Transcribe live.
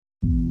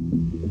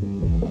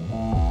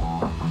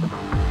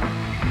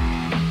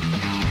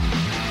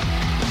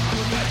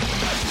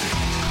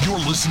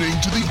listening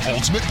to the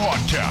Ultimate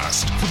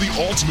Podcast for the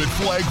Ultimate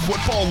Flag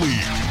Football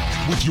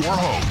League with your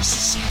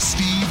hosts,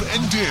 Steve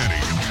and Danny.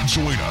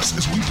 Join us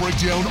as we break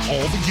down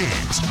all the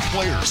games,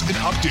 players, and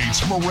updates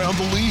from around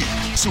the league.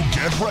 So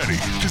get ready,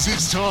 because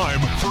it's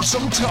time for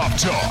some TUFF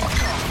Talk.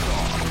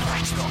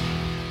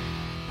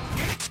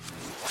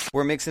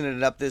 We're mixing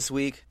it up this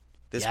week.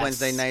 This Yes.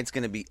 Wednesday night's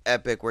going to be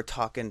epic. We're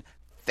talking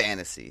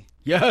fantasy.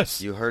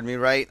 Yes. You heard me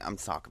right. I'm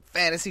talking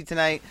fantasy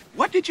tonight.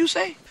 What did you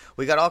say?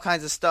 We got all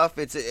kinds of stuff.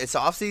 It's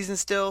off season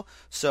still,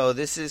 so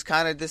this is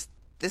kind of this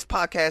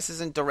podcast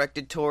isn't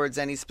directed towards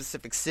any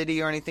specific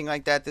city or anything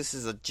like that. This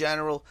is a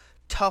general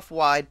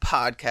tough-wide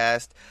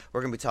podcast.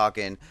 We're gonna be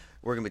talking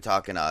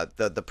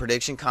the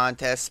prediction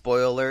contest.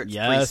 Spoiler alert! It's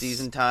Yes.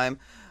 preseason time.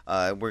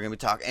 We're gonna be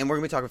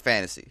talking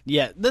fantasy.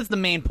 Yeah, that's the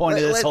main point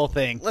of this whole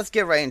thing. Let's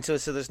get right into it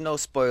so there's no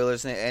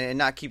spoilers and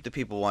not keep the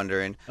people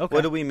wondering. Okay.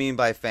 What do we mean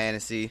by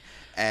fantasy?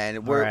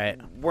 And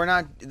we're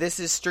not.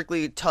 This is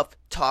strictly TUFF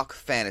Talk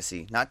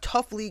Fantasy, not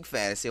Tough League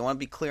Fantasy. I want to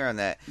be clear on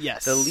that.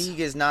 Yes. The league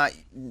is not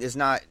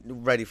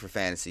ready for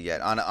fantasy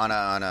yet on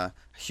a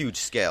huge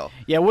scale.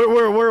 Yeah,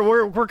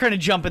 we're kind of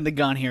jumping the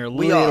gun here a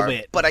little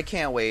bit. But I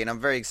can't wait, and I'm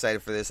very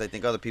excited for this. I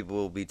think other people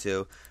will be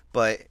too.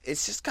 But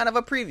it's just kind of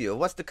a preview of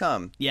what's to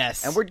come.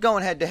 Yes. And we're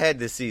going head-to-head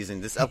this season,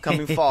 this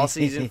upcoming fall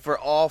season for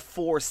all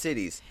 4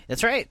 cities.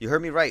 That's right. You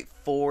heard me right.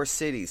 4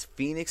 cities.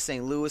 Phoenix,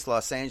 St. Louis,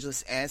 Los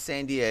Angeles, and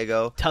San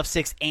Diego. Tough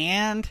 6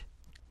 and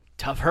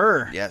Tough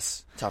Her.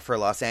 Yes. Tough for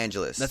Los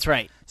Angeles. That's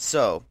right.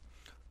 So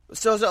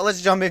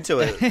let's jump into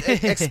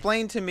it.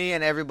 Explain to me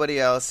and everybody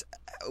else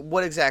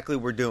what exactly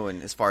we're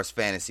doing as far as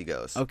fantasy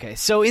goes. Okay,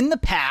 so in the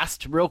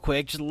past, real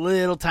quick, just a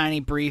little tiny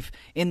brief,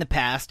 in the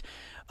past,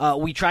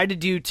 we tried to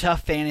do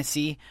Tough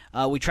Fantasy.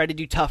 We tried to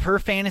do Tough Her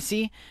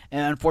Fantasy,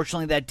 and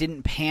unfortunately that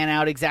didn't pan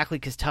out exactly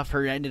because Tough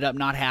Her ended up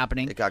not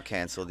happening. It got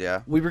canceled,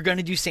 yeah. We were going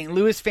to do St.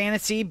 Louis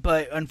Fantasy,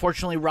 but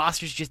unfortunately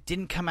rosters just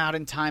didn't come out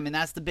in time, and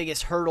that's the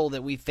biggest hurdle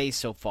that we've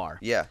faced so far.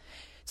 Yeah.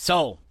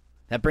 So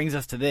that brings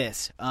us to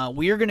this.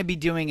 We are going to be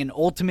doing an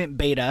ultimate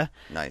beta.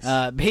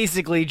 Nice.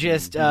 Basically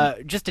just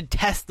to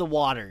test the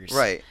waters.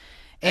 Right.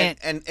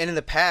 And in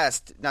the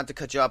past, not to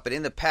cut you off, but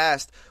in the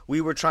past, we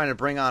were trying to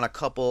bring on a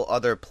couple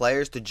other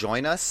players to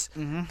join us.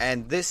 Mm-hmm.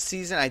 And this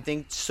season, I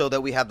think, so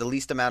that we have the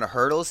least amount of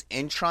hurdles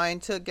in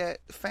trying to get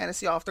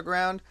fantasy off the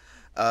ground,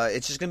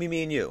 it's just going to be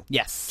me and you.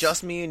 Yes.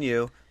 Just me and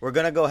you. We're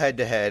going to go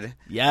head-to-head.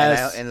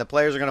 Yes. And the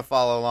players are going to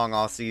follow along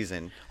all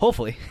season.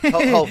 Hopefully.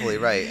 Hopefully,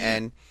 right.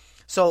 And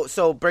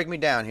so break me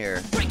down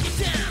here.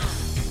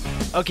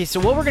 Okay, so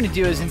what we're going to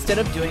do is instead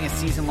of doing a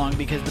season long,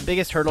 because the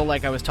biggest hurdle,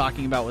 like I was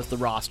talking about, was the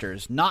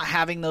rosters. Not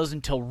having those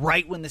until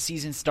right when the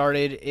season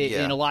started,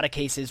 in a lot of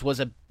cases, was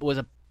a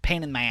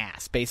pain in my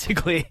ass,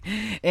 basically.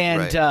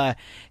 And right.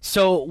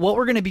 So what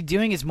we're going to be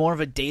doing is more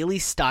of a daily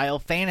style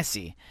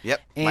fantasy.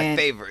 Yep, And my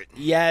favorite.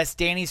 Yes,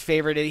 Danny's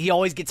favorite. He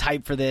always gets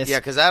hyped for this. Yeah,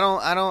 because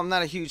I'm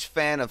not a huge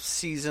fan of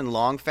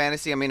season-long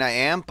fantasy. I mean, I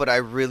am, but I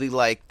really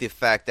like the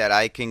fact that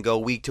I can go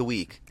week to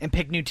week. And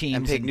pick new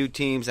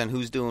teams. And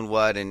who's doing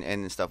what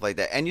and stuff like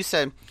that. And you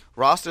said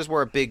rosters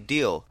were a big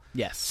deal.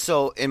 Yes.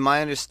 So, in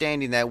my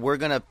understanding that we're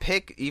going to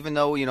pick, even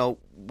though,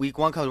 week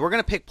 1 comes, we're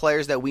going to pick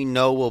players that we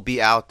know will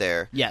be out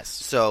there. Yes.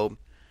 So,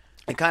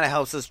 it kind of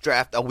helps us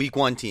draft a week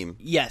 1 team.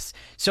 Yes.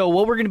 So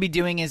what we're going to be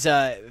doing is,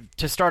 to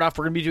start off,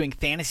 we're going to be doing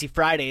Fantasy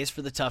Fridays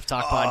for the TUFF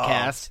Talk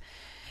podcast.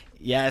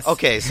 Yes.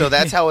 Okay, so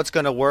that's how it's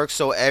going to work.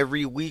 So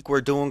every week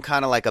we're doing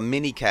kind of like a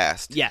mini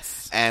cast.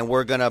 Yes. And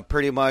we're going to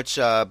pretty much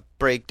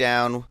break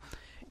down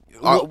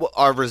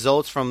our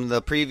results from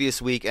the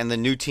previous week and the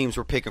new teams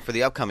we're picking for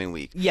the upcoming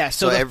week. Yeah,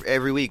 so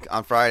every week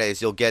on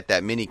Fridays you'll get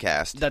that mini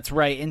cast. That's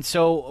right. And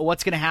so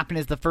what's going to happen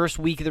is the first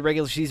week of the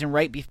regular season,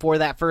 right before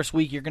that first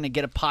week, you're going to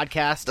get a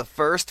podcast. The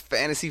first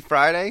Fantasy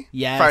Friday?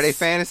 Yes. Friday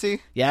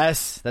Fantasy?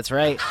 Yes, that's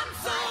right.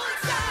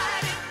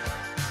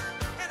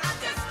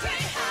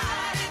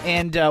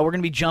 And we're going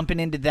to be jumping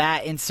into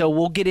that. And so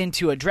we'll get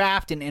into a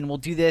draft and we'll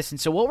do this. And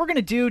so what we're going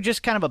to do,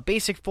 just kind of a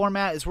basic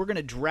format, is we're going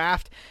to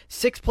draft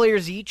 6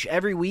 players each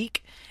every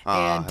week.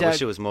 And I wish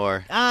it was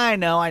more. I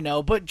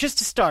know. But just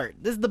to start,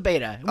 this is the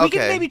beta. We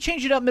can maybe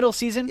change it up middle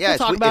season. Yeah, we'll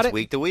talk about it's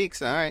week to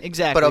weeks. All right.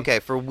 Exactly. But okay,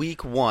 for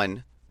week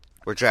 1,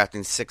 we're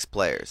drafting 6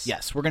 players.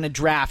 Yes, we're going to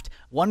draft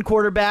 1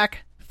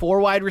 quarterback,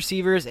 4 wide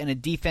receivers, and a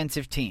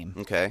defensive team.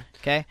 Okay.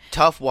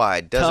 Tough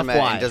wide. Doesn't matter.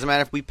 Wide. It doesn't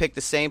matter if we pick the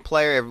same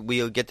player.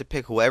 We'll get to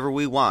pick whoever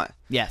we want.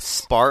 Yes.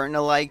 Spartan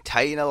alike,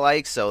 Titan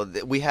alike. So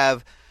we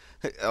have,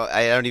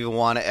 I don't even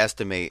want to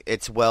estimate,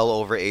 it's well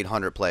over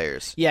 800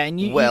 players. Yeah,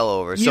 and well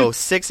over. So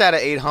 6 out of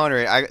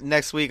 800.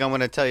 Next week I'm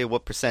going to tell you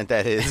what percent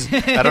that is.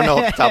 I don't know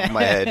off the top of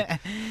my head.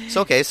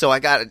 So I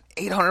got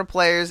 800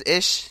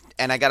 players-ish,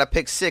 and I got to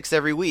pick 6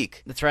 every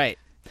week. That's right.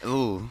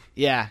 Ooh.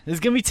 Yeah, it's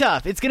going to be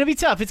tough. It's going to be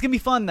tough. It's going to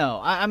be fun,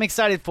 though. I'm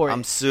excited for it.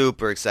 I'm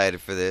super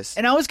excited for this.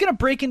 And I was going to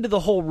break into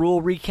the whole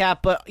rule recap,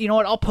 but you know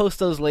what? I'll post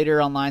those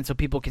later online so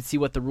people can see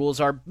what the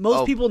rules are.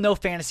 Most people know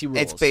fantasy rules.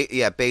 It's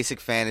basic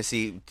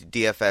fantasy,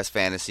 DFS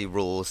fantasy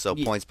rules, so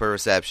points per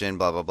reception,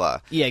 blah, blah, blah.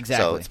 Yeah,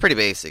 exactly. So it's pretty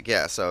basic,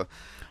 yeah. So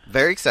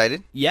Very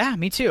excited. Yeah,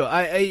 me too.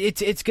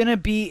 It's gonna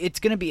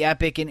be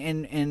epic,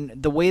 and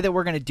the way that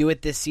we're gonna do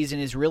it this season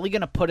is really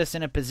gonna put us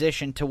in a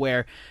position to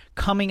where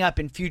coming up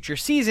in future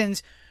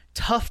seasons,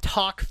 TUFF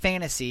Talk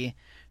Fantasy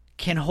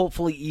can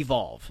hopefully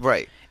evolve.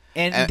 Right.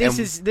 And this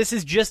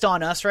is just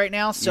on us right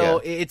now, so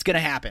it's going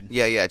to happen.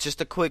 Yeah. Just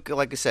a quick,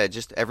 like I said,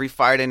 just every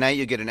Friday night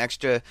you get an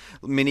extra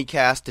mini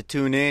cast to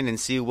tune in and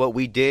see what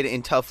we did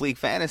in Tough League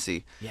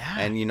Fantasy. Yeah.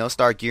 And,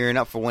 start gearing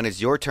up for when it's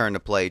your turn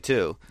to play,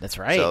 too. That's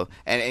right. So,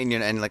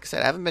 and like I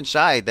said, I haven't been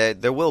shy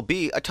that there will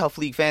be a Tough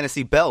League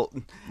Fantasy belt.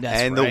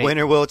 That's and right. the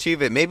winner will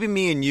achieve it. Maybe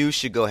me and you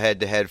should go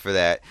head-to-head for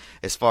that.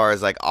 As far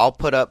as, I'll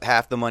put up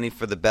half the money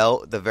for the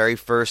belt. The very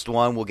first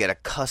one will get a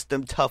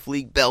custom Tough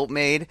League belt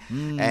made.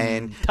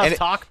 TUFF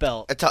Talk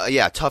belt.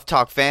 Tough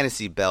Talk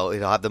Fantasy belt.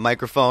 It'll have the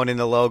microphone and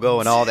the logo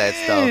and all that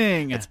stuff.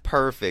 It's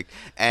perfect.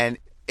 And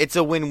it's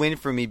a win-win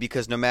for me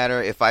because no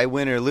matter if I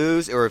win or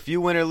lose, or if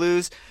you win or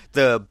lose,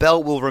 the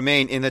belt will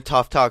remain in the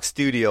TUFF Talk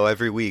studio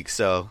every week.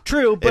 So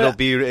true, but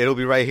it'll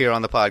be right here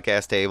on the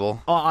podcast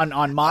table. On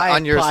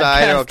your podcast.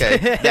 Side.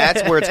 Okay,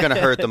 that's where it's going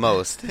to hurt the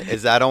most.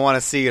 Is I don't want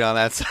to see it on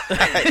that side,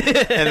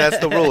 and that's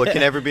the rule. It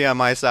can never be on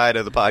my side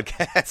of the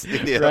podcast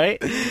studio. Right?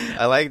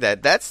 I like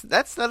that. That's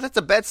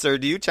a bet, sir.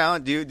 Do you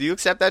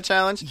accept that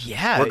challenge?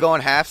 Yeah, we're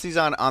going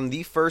halfsies on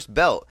the first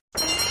belt.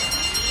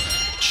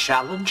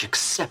 Challenge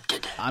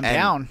accepted. I'm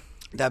down.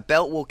 That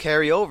belt will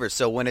carry over.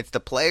 So when it's the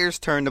players'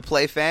 turn to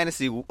play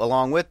fantasy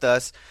along with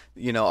us,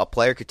 a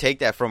player could take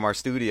that from our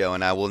studio,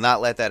 and I will not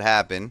let that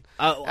happen.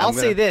 I'll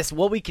say this.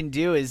 What we can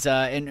do is,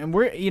 and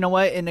we're, you know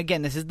what, and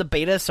again, this is the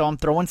beta, so I'm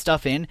throwing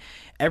stuff in.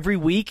 Every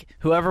week,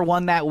 whoever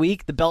won that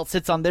week, the belt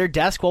sits on their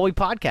desk while we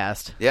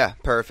podcast. Yeah,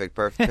 perfect.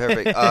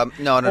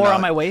 No. Or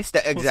on my waist.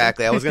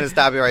 Exactly. I was going to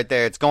stop you right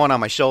there. It's going on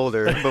my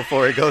shoulder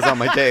before it goes on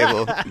my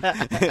table.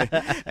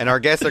 And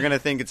our guests are going to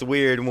think it's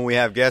weird when we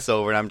have guests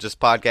over, and I'm just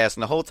podcasting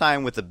the whole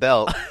time with the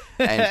belt.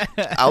 And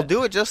I'll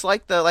do it just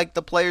like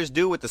the players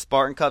do with the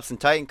Spartan Cups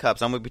and Titan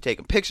Cups. I'm going to be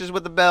taking pictures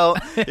with the belt.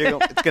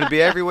 It's going to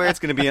be everywhere. It's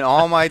going to be in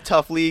all my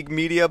Tough League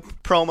media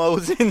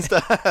promos and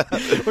stuff.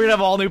 We're going to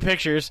have all new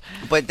pictures.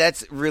 But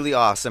that's really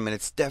awesome, and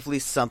it's definitely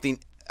something.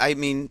 I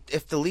mean,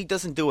 if the league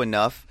doesn't do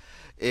enough,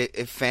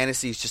 if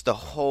fantasy is just a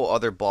whole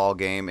other ball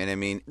game, and I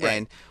mean,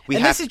 right.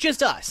 and this is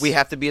just us. We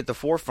have to be at the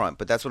forefront,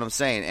 but that's what I'm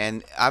saying.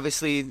 And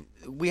obviously,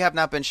 we have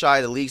not been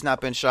shy. The league's not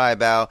been shy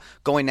about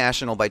going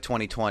national by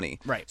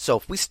 2020. Right. So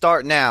if we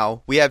start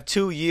now, we have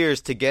 2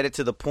 years to get it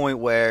to the point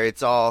where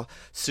it's all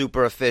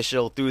super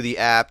official through the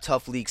app.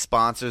 Tough League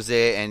sponsors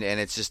it, and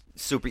it's just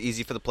super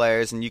easy for the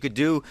players. And you could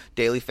do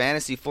daily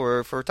fantasy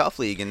for Tough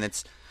League, and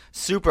it's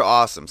super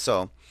awesome.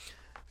 So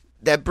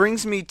that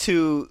brings me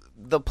to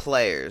the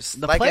players.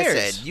 I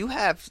said, you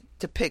have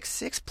to pick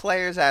 6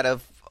 players out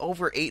of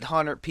over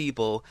 800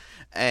 people,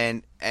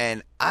 and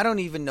I don't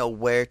even know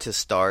where to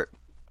start.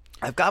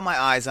 I've got my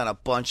eyes on a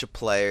bunch of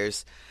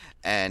players,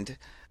 and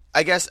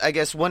I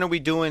guess when are we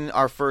doing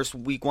our first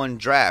week 1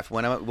 draft?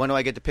 When do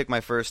I get to pick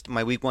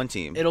my week 1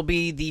 team? It'll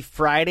be the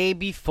Friday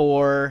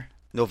before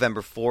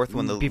November 4th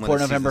when the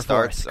November 4th,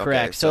 starts.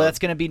 Correct. Okay, so that's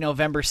going to be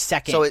November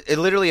 2nd. So it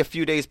literally a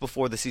few days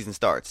before the season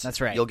starts.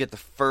 That's right. You'll get the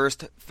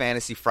first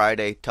Fantasy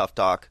Friday Tough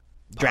Talk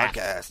draft.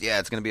 Podcast. Yeah,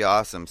 it's going to be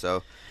awesome.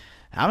 So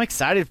I'm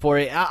excited for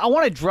it. I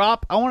want to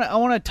drop. I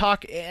want to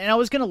talk, and I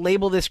was going to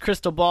label this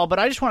crystal ball, but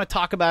I just want to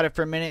talk about it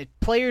for a minute.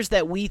 Players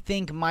that we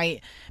think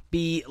might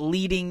be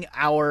leading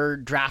our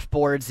draft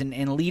boards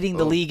and leading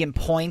the league in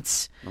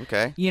points.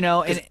 Okay.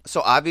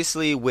 So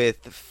obviously with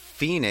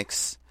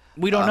Phoenix,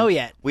 we don't know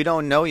yet. We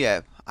don't know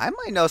yet. I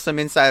might know some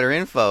insider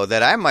info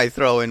that I might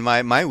throw in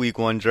my week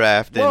 1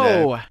 draft.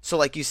 Whoa. So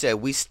like you said,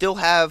 we still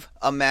have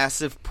a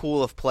massive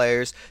pool of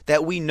players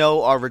that we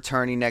know are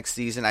returning next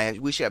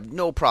season. We should have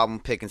no problem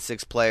picking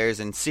 6 players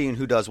and seeing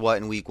who does what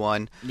in week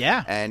 1.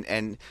 Yeah.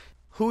 And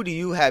who do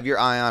you have your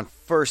eye on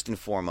first and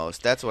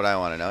foremost? That's what I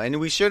want to know. And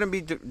we shouldn't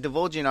be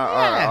divulging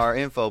our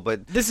info,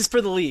 but this is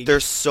for the league.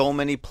 There's so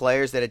many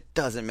players that it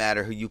doesn't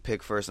matter who you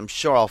pick first. I'm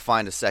sure I'll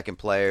find a second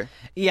player.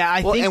 Yeah,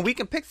 I think, and we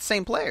can pick the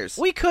same players.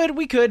 We could,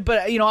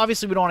 but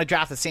obviously we don't want to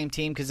draft the same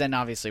team because then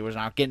obviously we're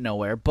not getting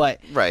nowhere.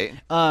 But right,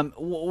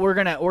 we're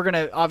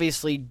gonna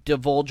obviously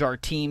divulge our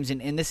teams,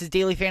 and this is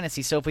daily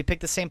fantasy. So if we pick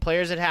the same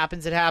players, it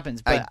happens.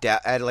 But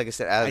like I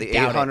said, out of the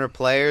 800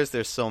 players,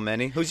 there's so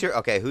many. Who's your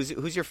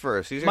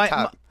first? Who's your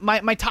top?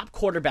 My top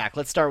quarterback.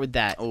 Let's start with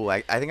that. Oh,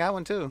 I think I have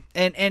one too.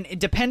 And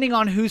depending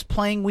on who's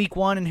playing week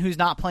 1 and who's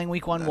not playing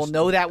week 1, we'll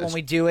know that when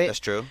we do it. That's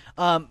true.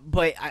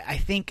 But I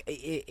think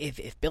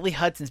if Billy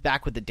Hudson's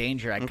back with the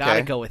danger, I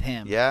gotta go with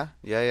him. Yeah.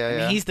 I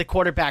mean, he's the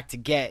quarterback to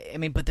get. I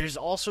mean, but there's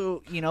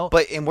also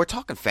and we're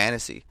talking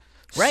fantasy,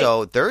 right?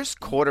 So there's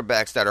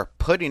quarterbacks that are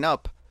putting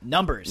up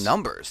numbers,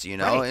 right.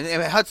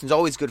 And Hudson's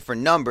always good for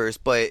numbers,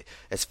 but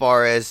as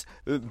far as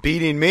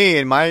beating me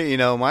and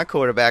my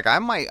quarterback, I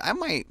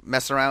might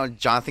mess around with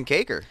Jonathan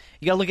Caker.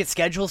 You gotta look at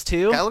schedules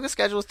too.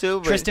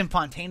 But Tristan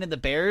Fontaine of the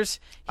Bears.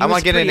 I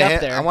want to get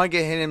into him. I want to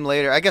get him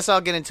later. I guess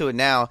I'll get into it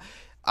now.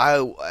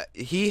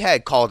 he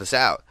had called us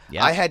out.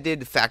 Yeah. I had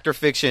did Fact or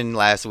Fiction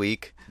last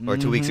week or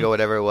 2 weeks ago,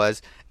 whatever it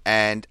was,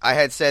 and I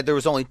had said there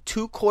was only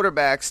 2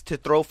 quarterbacks to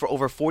throw for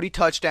over 40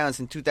 touchdowns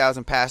and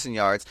 2,000 passing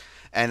yards,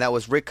 and that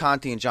was Rick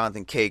Conti and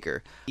Jonathan Caker.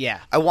 Yeah.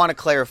 I want to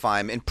clarify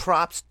him, and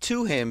props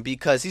to him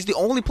because he's the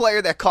only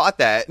player that caught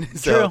that.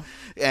 So,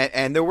 True.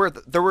 And there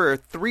were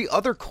 3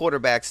 other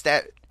quarterbacks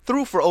that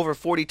threw for over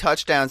 40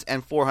 touchdowns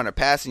and 400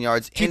 passing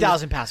yards.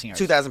 2,000 passing yards.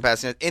 2,000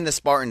 passing yards in the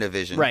Spartan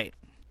division. Right.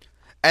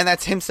 And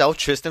that's himself,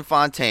 Tristan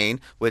Fontaine,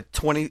 with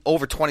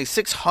over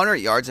 2,600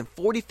 yards and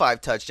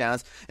 45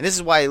 touchdowns. And this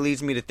is why it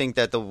leads me to think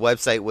that the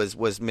website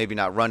was maybe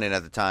not running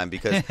at the time,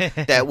 because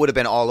that would have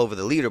been all over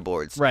the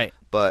leaderboards. Right.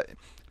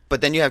 But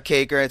then you have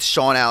Caker, it's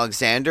Sean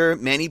Alexander,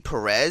 Manny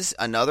Perez,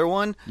 another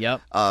one. Yep.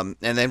 And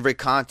then Rick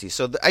Conti.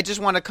 So I just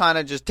want to kind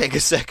of just take a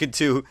second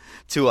to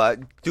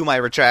do my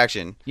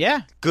retraction.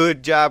 Yeah.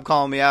 Good job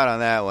calling me out on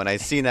that one. I've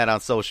seen that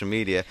on social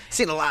media.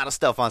 Seen a lot of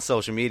stuff on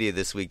social media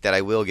this week that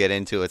I will get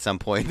into at some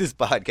point in this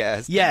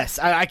podcast. Yes,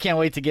 I can't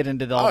wait to get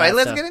into all right, that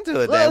let's stuff. get into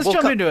it then. Let's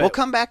jump into it. We'll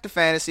come back to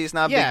fantasy. It's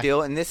not a Yeah. big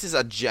deal. And this is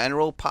a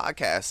general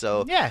podcast.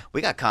 So Yeah.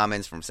 we got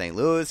comments from St.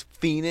 Louis,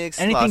 Phoenix,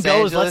 Anything Los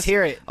goes, Angeles. let's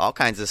hear it. All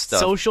kinds of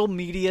stuff. Social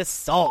media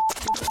salt.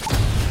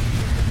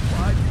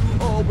 Why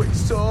you always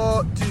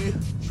salty?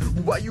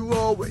 Why you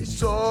always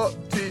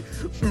salty?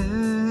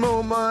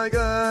 Oh my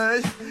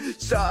gosh,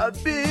 stop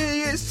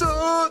being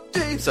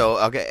salty. So,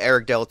 okay,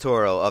 Eric Del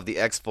Toro of the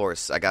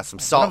X-Force. I got some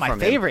salt One of my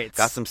from him. favorites.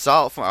 Got some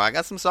salt from. I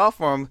got some salt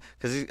from him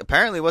because he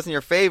apparently wasn't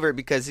your favorite,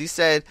 because he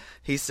said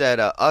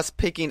us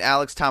picking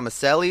Alex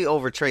Tomaselli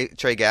over Trey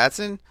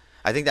Gatson.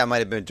 I think that might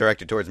have been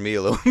directed towards me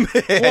a little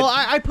bit. Well,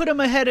 I put him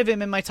ahead of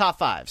him in my top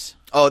 5s.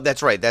 Oh,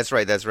 that's right.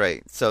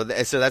 So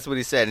that's what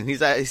he said. And he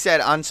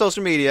said on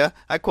social media,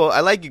 I quote,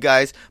 "I like you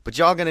guys, but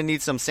y'all going to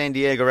need some San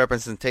Diego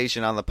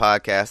representation on the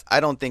podcast. I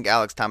don't think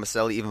Alex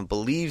Tomaselli even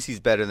believes he's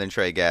better than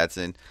Trey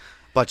Gatson."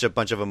 Bunch of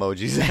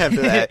emojis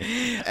after that.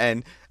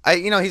 And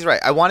he's right.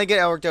 I want to get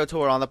Eric Del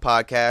Toro on the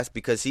podcast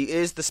because he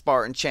is the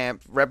Spartan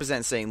champ,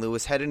 represents St.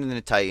 Louis, headed into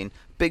the Titan.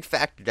 Big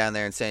factor down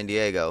there in San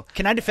Diego.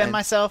 Can I defend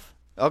myself?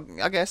 Oh,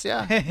 I guess,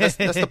 yeah. That's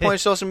the point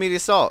of social media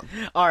salt.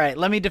 All right,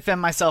 let me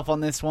defend myself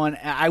on this one.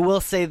 I will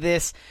say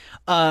this.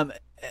 I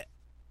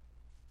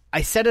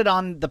said it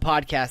on the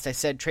podcast. I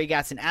said Trey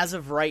Gatson, as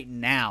of right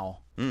now,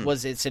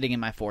 was it sitting in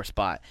my 4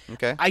 spot.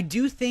 Okay. I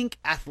do think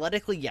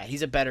athletically, yeah,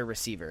 he's a better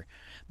receiver.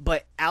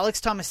 But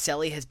Alex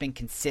Tomaselli has been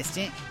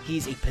consistent.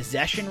 He's a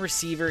possession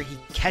receiver. He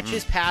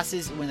catches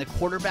passes when the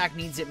quarterback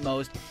needs it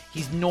most.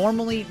 He's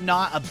normally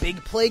not a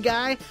big play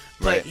guy,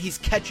 but Right. he's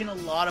catching a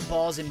lot of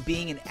balls and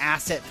being an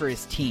asset for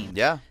his team.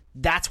 Yeah.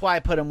 That's why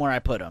I put him where I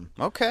put him.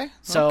 Okay.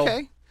 So,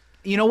 okay.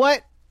 You know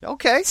what?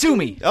 Okay. Sue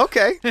me.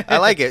 Okay. I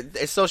like it.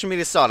 It's social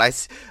media salt.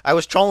 I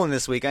was trolling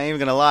this week. I ain't even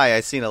going to lie.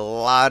 I've seen a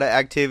lot of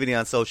activity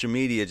on social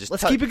media.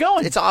 Let's keep it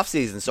going. It's off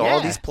season, so Yeah.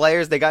 all these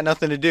players, they got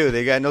nothing to do.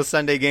 They got no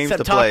Sunday games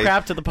Except to play. talk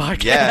crap to the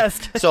podcast.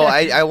 Yeah. So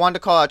I wanted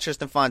to call out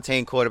Tristan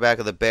Fontaine, quarterback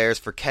of the Bears,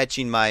 for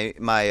catching my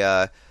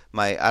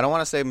I don't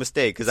want to say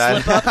mistake because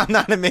I'm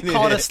not admitting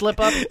Call it a slip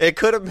up. It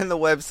could have been the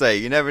website.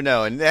 You never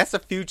know, and that's a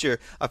future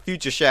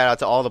shout out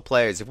to all the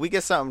players. If we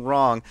get something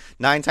wrong,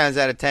 9 times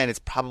out of 10, it's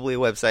probably a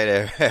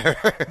website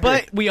error.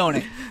 But we own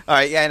it. All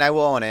right, yeah, and I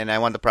will own it, and I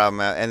want the problem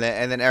out. And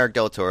then Eric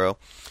Del Toro,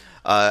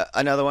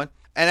 another one.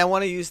 And I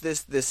want to use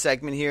this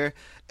segment here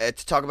to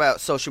talk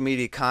about social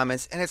media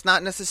comments. And it's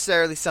not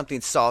necessarily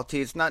something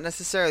salty. It's not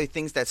necessarily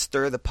things that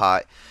stir the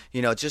pot.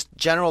 Just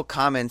general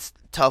comments,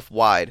 tough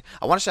wide.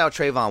 I want to shout out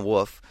Trayvon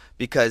Wolf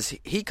because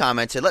he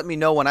commented, "Let me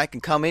know when I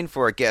can come in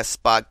for a guest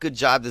spot. Good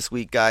job this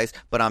week, guys,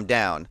 but I'm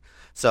down."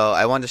 So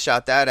I wanted to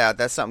shout that out.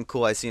 That's something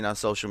cool I seen on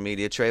social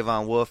media.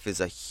 Trayvon Wolf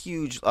is a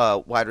huge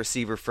wide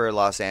receiver for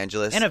Los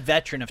Angeles. And a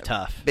veteran of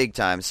Tough. Big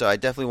time. So I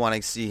definitely want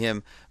to see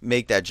him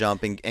make that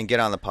jump and get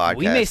on the podcast.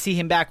 We may see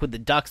him back with the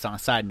Ducks on a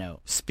side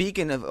note.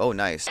 Speaking of, oh,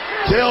 nice.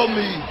 Tell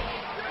me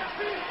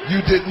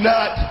you did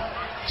not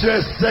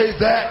just say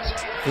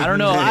that. I don't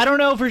know. I don't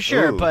know for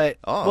sure, Ooh. but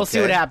Oh, we'll see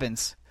okay. what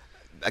happens.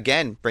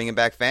 Again, bringing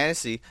back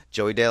fantasy,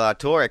 Joey De La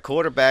Torre at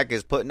quarterback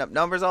is putting up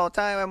numbers all the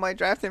time. I might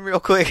draft him real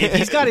quick. If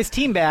he's got his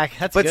team back,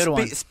 that's a good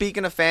one.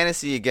 Speaking of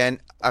fantasy again,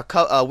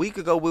 a week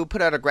ago we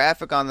put out a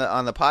graphic on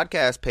the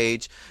podcast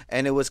page,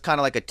 and it was kind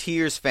of like a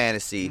tiers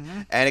fantasy,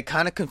 and it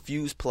kind of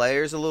confused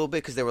players a little bit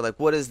because they were like,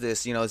 "What is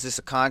this? Is this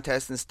a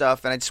contest and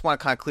stuff?" And I just want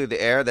to kind of clear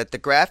the air that the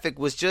graphic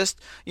was just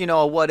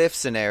a what if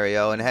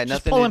scenario and it had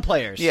Just nothing. pulling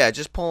players. Yeah,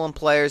 just pulling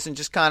players and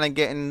just kind of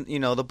getting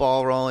the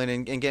ball rolling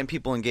and getting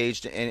people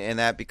engaged in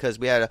that, because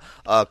we had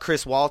a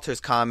Chris Walters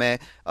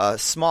comment,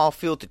 small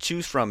field to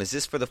choose from. Is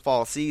this for the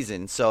fall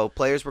season? So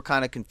players were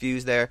kind of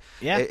confused there.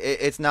 Yeah.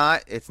 It's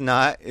not. It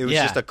was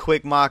Yeah. just a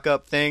quick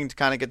mock-up thing to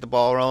kind of get the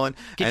ball rolling.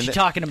 Get you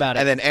talking about it.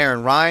 And then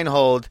Aaron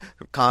Reinhold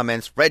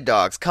comments, Red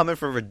Dogs coming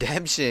for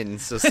redemption.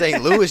 So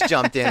St. Louis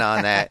jumped in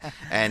on that.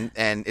 And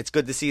it's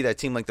good to see that a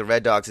team like the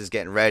Red Dogs is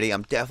getting ready.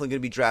 I'm definitely going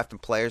to be drafting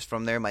players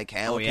from there. Mike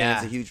Hamilton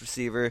is a huge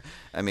receiver.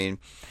 I mean,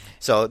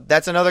 so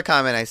that's another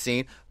comment I've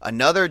seen.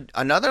 Another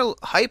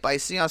hype I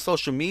see on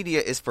social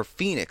media is for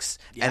Phoenix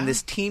and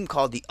this team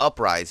called the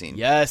Uprising.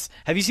 Yes.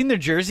 Have you seen their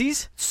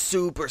jerseys?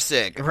 Super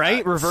sick.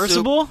 Right?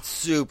 Reversible?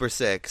 Super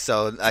sick.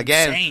 So,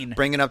 again, insane.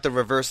 Bringing up the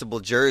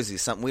reversible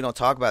jerseys, something we don't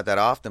talk about that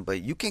often,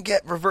 but you can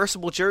get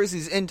reversible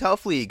jerseys in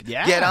Tough League.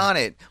 Yeah. Get on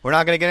it. We're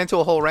not going to get into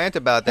a whole rant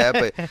about that,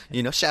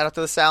 but, shout out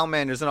to the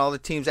Salamanders and all the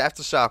teams,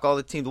 Aftershock, all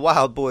the teams,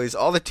 Wild Boys,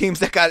 all the teams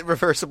that got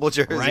reversible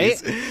jerseys.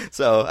 Right?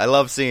 So, I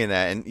love seeing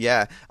that. And,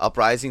 yeah,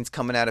 Uprising's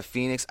coming out of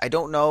Phoenix. I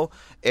don't know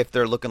if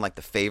they're looking like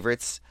the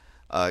favorites,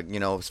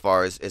 as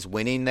far as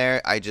winning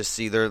there. I just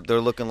see they're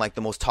looking like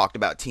the most talked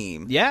about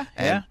team. Yeah,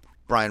 and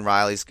Brian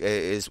Riley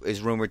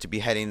is rumored to be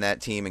heading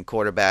that team and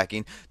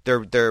quarterbacking.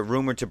 They're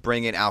rumored to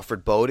bring in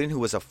Alfred Bowden, who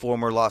was a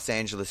former Los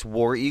Angeles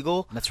War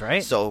Eagle. That's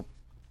right. So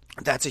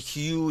that's a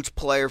huge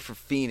player for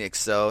Phoenix.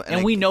 So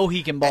and we know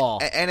he can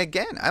ball. And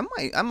again,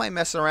 I might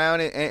mess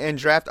around and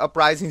draft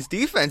Uprising's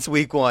defense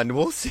week 1.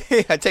 We'll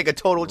see. I take a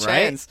total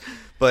chance.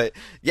 But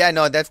yeah,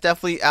 no, that's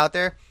definitely out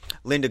there.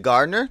 Linda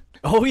Gardner.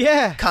 Oh,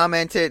 yeah.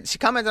 She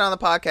commented on the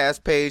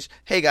podcast page,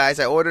 "Hey, guys,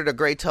 I ordered a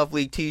Great Tough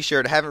League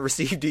t-shirt. I haven't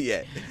received it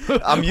yet."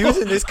 I'm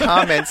using this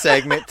comment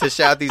segment to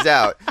shout these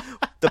out.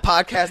 The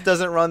podcast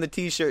doesn't run the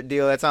t-shirt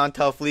deal. That's on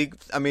Tough League.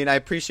 I mean, I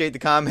appreciate the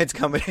comments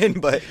coming in,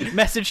 but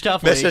Message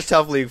Tough League. Message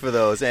Tough League for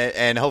those.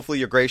 And hopefully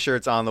your gray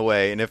shirt's on the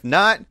way. And if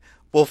not,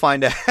 we'll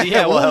find out.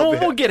 Yeah,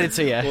 we'll get it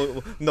to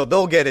you. No,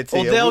 they'll get it to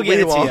you. They'll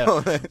get it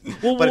to you.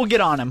 We'll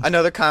get on them.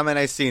 Another comment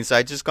I seen, so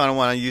I just kind of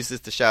want to use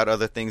this to shout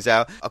other things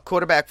out. A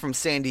quarterback from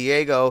San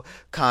Diego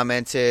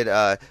commented,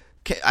 I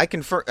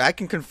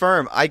can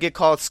confirm I get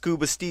called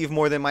Scuba Steve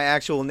more than my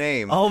actual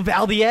name. Oh,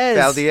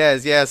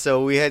 Valdez, yeah.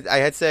 So I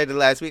had said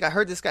last week, I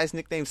heard this guy's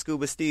nickname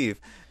Scuba Steve,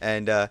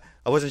 and I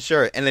wasn't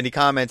sure. And then he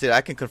commented,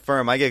 I can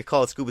confirm I get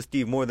called Scuba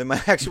Steve more than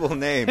my actual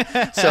name.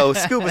 So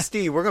Scuba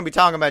Steve, we're going to be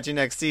talking about you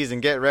next season.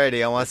 Get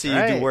ready. I want to see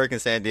you do work in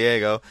San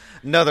Diego.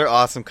 Another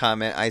awesome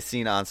comment I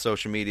seen on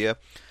social media.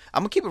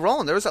 I'm going to keep it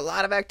rolling. There was a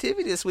lot of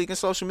activity this week in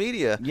social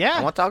media. Yeah.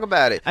 I want to talk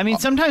about it. I mean,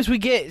 sometimes we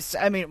get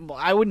 –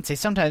 I wouldn't say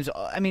sometimes.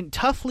 I mean,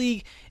 Tough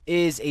League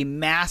is a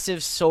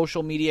massive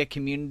social media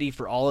community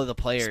for all of the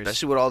players.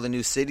 Especially with all the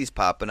new cities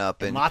popping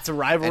up. And lots of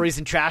rivalries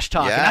and trash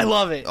talk. Yeah. And I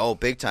love it. Oh,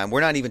 big time. We're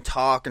not even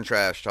talking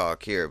trash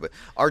talk here. But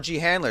RG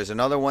Handler's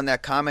another one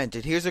that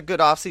commented, here's a good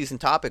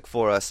offseason topic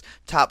for us.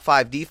 Top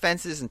 5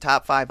 defenses and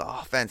top 5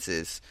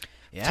 offenses.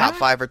 Yeah. Top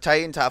 5 for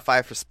Titan, top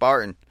 5 for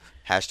Spartan.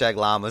 Hashtag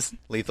Llamas,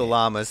 Lethal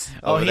Llamas.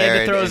 Oh, he had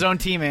to throw his own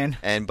team in.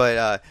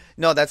 But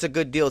no, that's a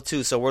good deal,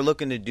 too. So we're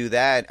looking to do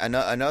that.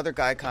 Another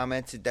guy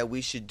commented that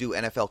we should do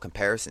NFL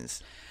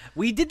comparisons.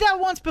 We did that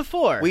once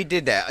before. We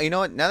did that. You know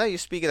what? Now that you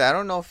speak of that, I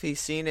don't know if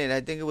he's seen it. I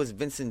think it was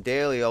Vincent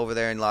Daly over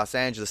there in Los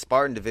Angeles,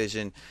 Spartan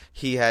Division.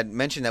 He had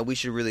mentioned that we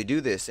should really do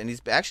this. And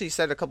he's actually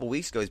said a couple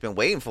weeks ago he's been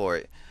waiting for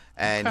it.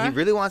 And he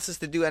really wants us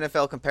to do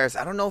NFL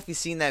comparisons. I don't know if you've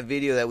seen that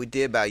video that we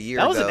did about a year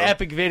ago. That was an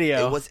epic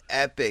video. It was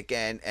epic,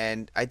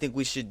 and I think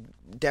we should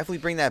definitely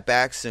bring that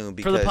back soon.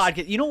 Because for the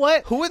podcast. You know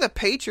what? Who are the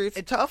Patriots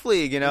in Tough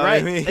League? You know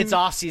right. what I mean? It's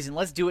off season.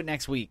 Let's do it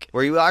next week.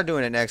 We are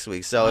doing it next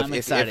week. So if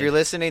excited. you're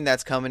listening,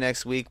 that's coming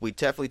next week. We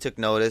definitely took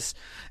notice.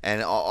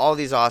 And all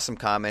these awesome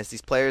comments.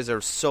 These players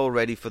are so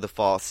ready for the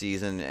fall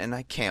season, and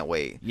I can't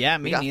wait. Yeah,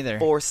 me neither.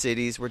 4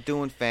 cities. We're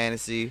doing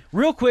fantasy.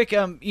 Real quick,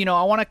 I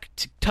want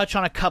to touch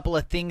on a couple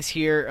of things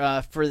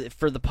here for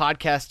the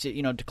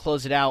podcast to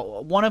close it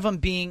out. One of them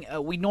being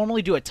we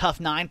normally do a Tough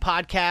 9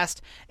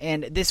 podcast,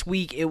 and this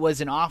week it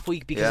was an off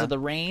week because of the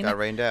rain. Got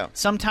rained out.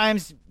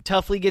 Sometimes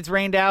Tough League gets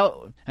rained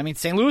out. I mean,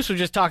 St. Louis was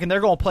just talking; they're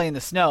going to play in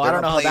the snow. I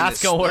don't know how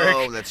that's going to work.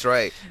 Oh, that's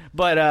right.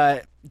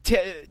 But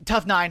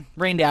Tough 9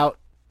 rained out.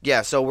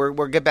 Yeah, so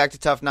we're get back to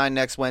Tough 9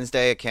 next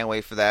Wednesday. I can't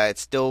wait for that.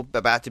 It's still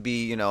about to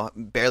be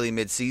barely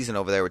mid-season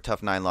over there with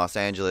Tough 9 Los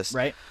Angeles.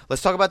 Right.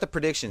 Let's talk about the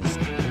predictions.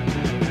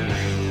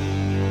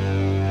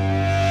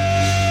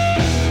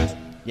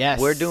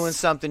 Yes. We're doing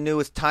something new.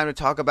 It's time to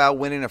talk about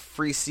winning a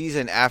free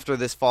season after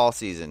this fall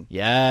season.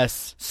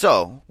 Yes.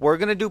 So, we're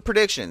going to do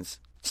predictions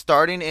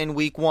starting in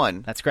week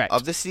 1. That's correct.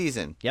 Of the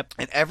season. Yep.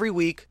 And every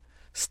week,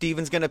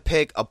 Steven's going to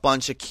pick a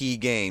bunch of key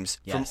games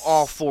from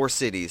all 4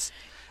 cities.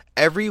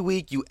 Every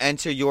week you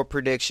enter your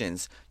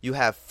predictions. You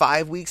have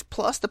 5 weeks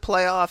plus the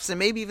playoffs and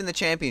maybe even the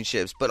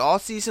championships. But all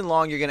season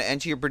long you're going to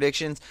enter your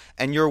predictions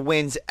and your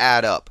wins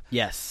add up.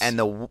 Yes. And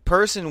the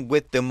person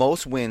with the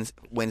most wins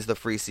the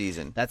free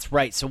season. That's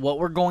right. So what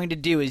we're going to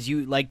do is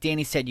like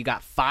Danny said, you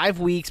got 5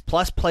 weeks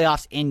plus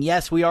playoffs. And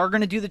yes, we are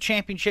going to do the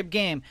championship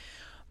game.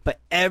 But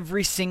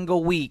every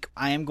single week,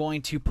 I am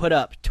going to put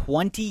up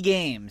 20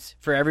 games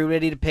for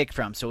everybody to pick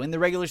from. So in the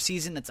regular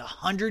season, that's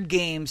 100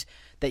 games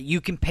that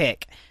you can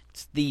pick.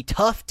 It's the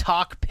Tough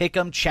Talk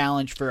Pick'em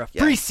Challenge for a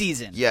free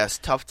season. Yes,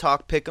 Tough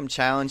Talk Pick'em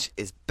Challenge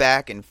is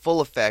back in full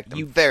effect.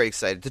 I'm very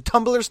excited. The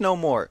tumblers no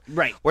more.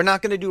 Right. We're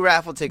not going to do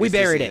raffle tickets. We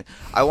buried it.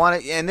 I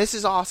want to, and this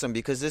is awesome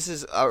because this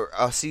is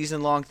a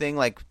season-long thing.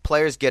 Like,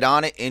 players get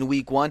on it in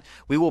week 1.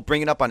 We will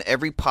bring it up on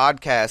every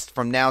podcast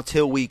from now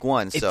till week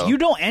 1. If you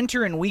don't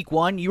enter in week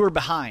 1, you are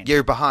behind.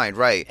 You're behind,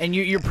 right. And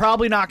you're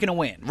probably not going to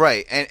win.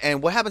 Right.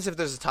 And what happens if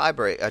there's a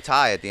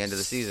tie at the end of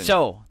the season?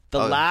 So The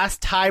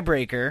last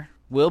tiebreaker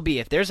will be,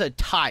 if there's a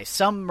tie,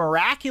 some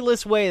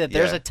miraculous way that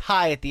there's a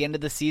tie at the end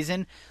of the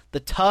season, the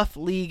TUFF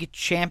League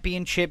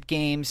Championship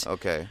games,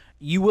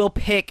 you will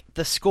pick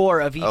the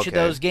score of each of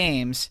those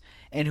games,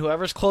 and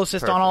whoever's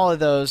closest on all of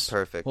those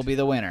will be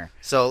the winner.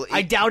 So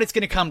I doubt it's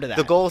going to come to that.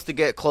 The goal is to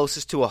get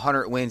closest to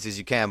 100 wins as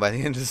you can by the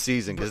end of the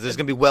season, because there's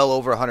going to be well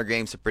over 100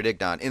 games to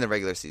predict on in the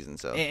regular season.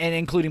 So and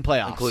including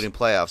playoffs. Including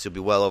playoffs, you'll be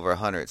well over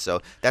 100.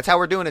 So that's how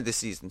we're doing it this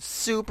season.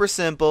 Super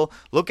simple.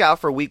 Look out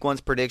for Week 1's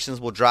predictions.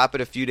 We'll drop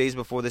it a few days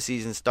before the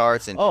season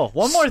starts. And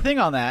one more thing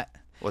on that.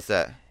 What's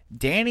that?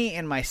 Danny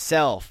and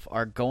myself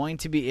are going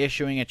to be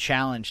issuing a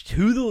challenge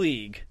to the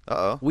league.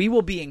 Uh-oh. We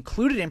will be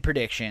included in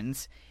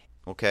predictions.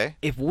 Okay.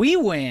 If we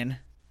win,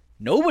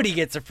 nobody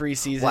gets a free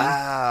season.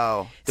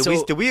 Wow.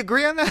 Did we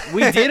agree on that?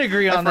 We did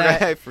agree on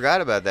that. I forgot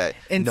about that.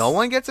 And no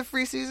one gets a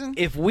free season?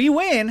 If we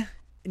win,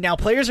 now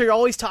players are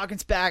always talking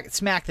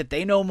smack that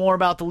they know more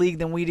about the league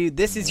than we do.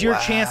 This is your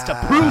chance to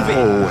prove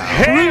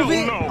it. Prove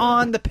it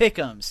on the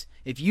pick'ems.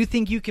 If you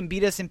think you can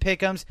beat us in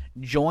pick'ems,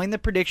 join the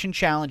prediction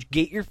challenge,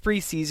 get your free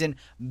season,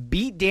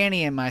 beat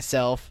Danny and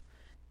myself,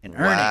 and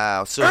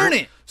earn it. So earn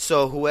it.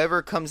 So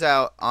whoever comes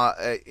out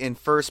in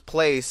first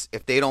place,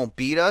 if they don't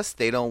beat us,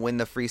 they don't win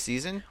the free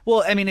season?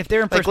 Well, I mean, if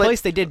they're in first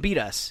place, they did beat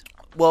us.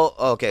 Well,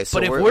 okay. So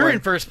but if we're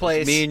in first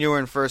place, me and you are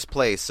in first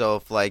place.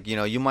 So if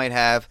you might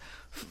have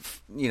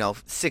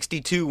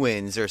 62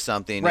 wins or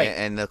something, right,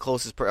 and the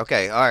closest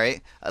okay, all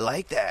right, I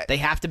like that. They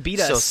have to beat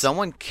us. So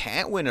someone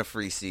can't win a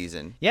free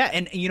season. Yeah,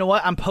 and you know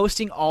what? I'm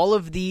posting all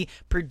of the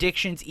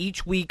predictions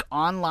each week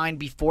online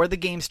before the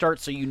game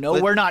starts, so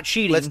we're not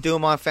cheating. Let's do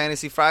them on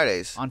Fantasy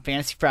Fridays. On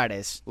Fantasy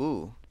Fridays.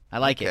 Ooh. I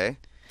like it.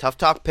 Tough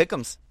Talk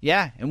Pick'ems.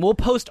 Yeah, and we'll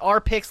post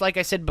our picks, like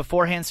I said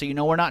beforehand, so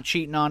we're not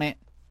cheating on it.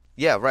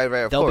 Yeah,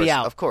 right, They'll be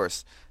out. Of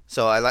course.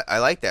 So I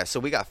like that.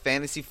 So we got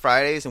Fantasy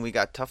Fridays and we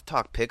got Tough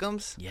Talk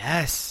Pick'ems.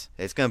 Yes.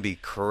 It's going to be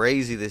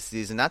crazy this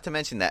season. Not to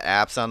mention that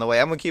app's on the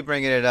way. I'm going to keep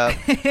bringing it up.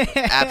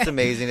 App's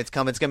amazing. It's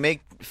coming. It's going to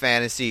make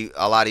fantasy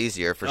a lot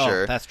easier for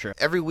sure. That's true.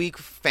 Every week,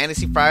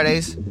 Fantasy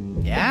Fridays.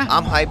 Yeah.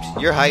 I'm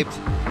hyped. You're hyped.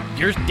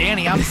 You're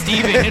Danny. I'm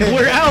Steven. And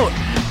we're out.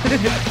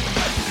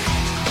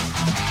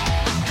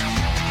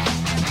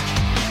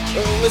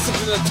 Listen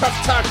to the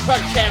Tough Talk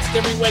podcast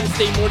every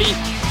Wednesday morning.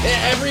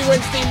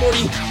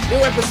 New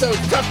episodes,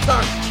 Tough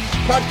Talk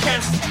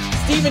podcast.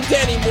 Steve and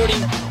Danny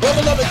morning.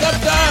 Love it,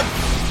 Tough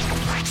Talk.